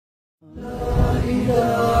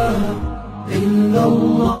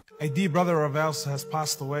A dear brother of ours has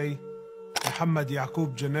passed away, Muhammad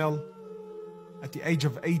Yaqub Janel, at the age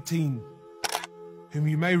of 18, whom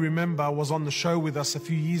you may remember was on the show with us a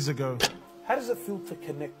few years ago. How does it feel to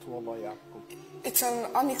connect to Allah, Yaqub? It's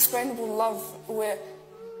an unexplainable love where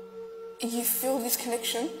you feel this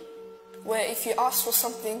connection, where if you ask for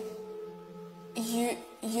something, you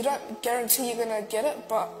don't guarantee you're going to get it,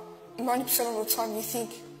 but 90% of the time you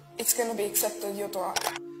think it's going to be accepted, your dua.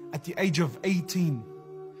 At the age of 18,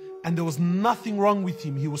 and there was nothing wrong with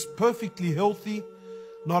him. He was perfectly healthy,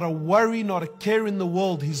 not a worry, not a care in the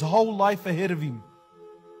world, his whole life ahead of him.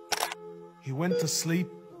 He went to sleep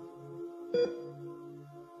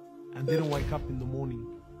and didn't wake up in the morning.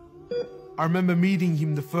 I remember meeting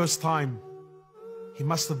him the first time. He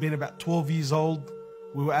must have been about 12 years old.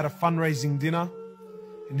 We were at a fundraising dinner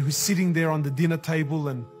and he was sitting there on the dinner table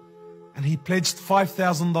and he pledged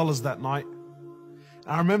 $5,000 that night.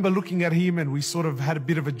 I remember looking at him and we sort of had a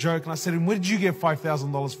bit of a joke, and I said to him, "Where did you get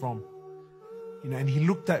 $5,000 from?" And he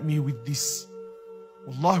looked at me with this,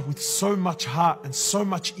 wallah, with so much heart and so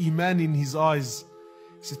much iman in his eyes.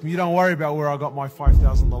 He said to me, "You don't worry about where I got my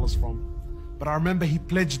 $5,000 from." But I remember he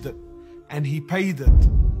pledged it and he paid it.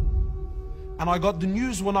 And I got the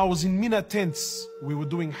news when I was in Mina tents. We were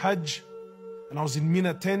doing Hajj and I was in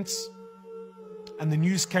Mina tents, and the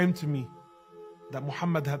news came to me that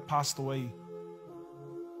Muhammad had passed away.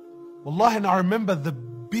 Wallah, and I remember the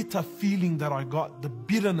bitter feeling that I got, the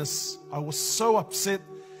bitterness. I was so upset,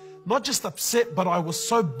 not just upset, but I was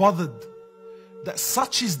so bothered that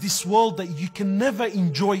such is this world that you can never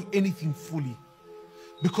enjoy anything fully,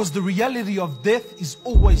 because the reality of death is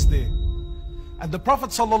always there. And the Prophet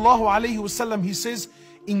ﷺ, he says,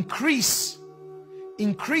 increase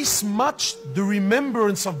much the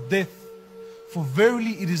remembrance of death, for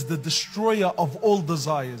verily it is the destroyer of all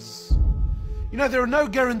desires. There are no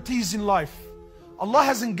guarantees in life. Allah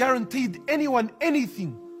hasn't guaranteed anyone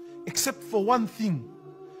anything except for one thing.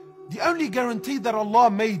 The only guarantee that Allah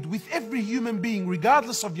made with every human being,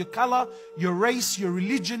 regardless of your color, your race, your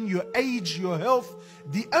religion, your age, your health,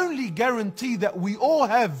 the only guarantee that we all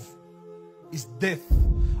have is death.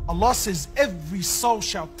 Allah says every soul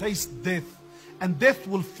shall taste death, and death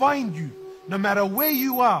will find you no matter where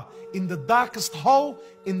you are, in the darkest hole,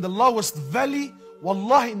 in the lowest valley,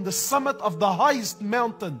 wallah, in the summit of the highest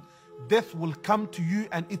mountain. Death will come to you,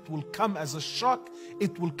 and it will come as a shock.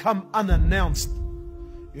 It will come unannounced.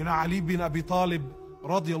 Ali bin Abi Talib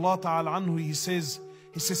radiallahu ta'ala anhu, he says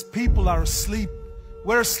people are asleep.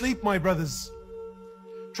 We're asleep, my brothers.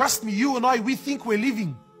 Trust me, you and I, we think we're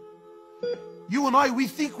living. You and I, we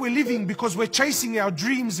think we're living because we're chasing our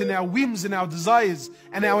dreams and our whims and our desires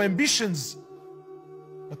and our ambitions.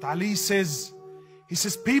 But Ali says,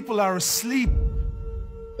 people are asleep.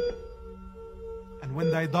 And when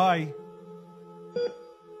they die,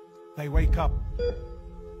 they wake up.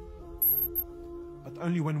 But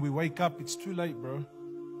only when we wake up, it's too late, bro.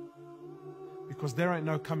 Because there ain't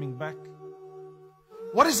no coming back.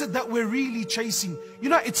 What is it that we're really chasing?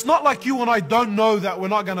 It's not like you and I don't know that we're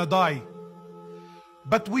not gonna die.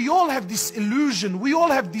 But we all have this illusion, we all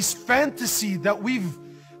have this fantasy that we've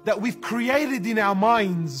created in our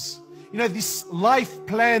minds. This life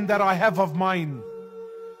plan that I have of mine.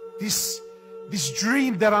 This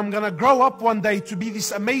dream that I'm gonna grow up one day to be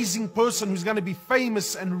this amazing person who's gonna be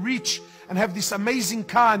famous and rich and have this amazing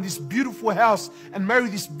car and this beautiful house and marry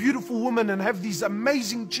this beautiful woman and have these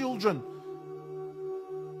amazing children.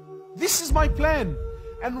 This is my plan.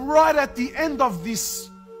 And right at the end of this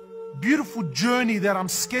beautiful journey that I'm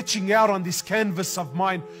sketching out on this canvas of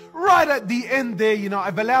mine, right at the end there,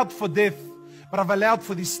 I've allowed for death, but I've allowed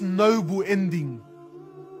for this noble ending.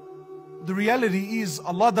 The reality is,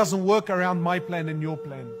 Allah doesn't work around my plan and your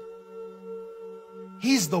plan.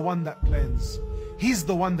 He's the one that plans. He's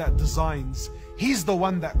the one that designs. He's the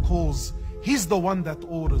one that calls. He's the one that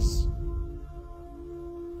orders.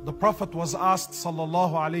 The Prophet was asked,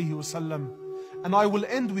 sallallahu alayhi wasallam, and I will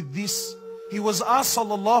end with this. He was asked,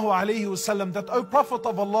 sallallahu alayhi wasallam, that, "O Prophet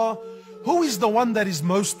of Allah, who is the one that is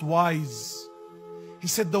most wise?" He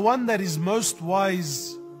said, "The one that is most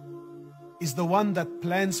wise is the one that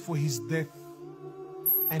plans for his death,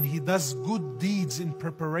 and he does good deeds in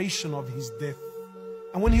preparation of his death."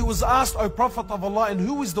 And when he was asked, "O Prophet of Allah, and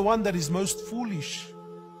who is the one that is most foolish?"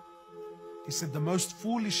 He said, "The most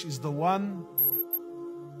foolish is the one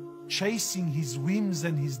chasing his whims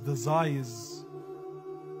and his desires.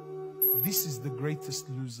 This is the greatest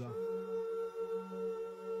loser."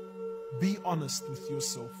 Be honest with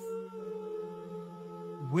yourself.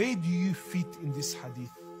 Where do you fit in this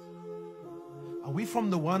hadith? Are we from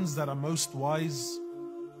the ones that are most wise?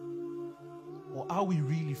 Or are we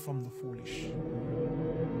really from the foolish?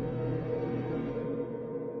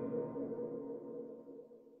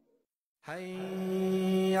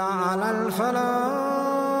 حي على الفلاح.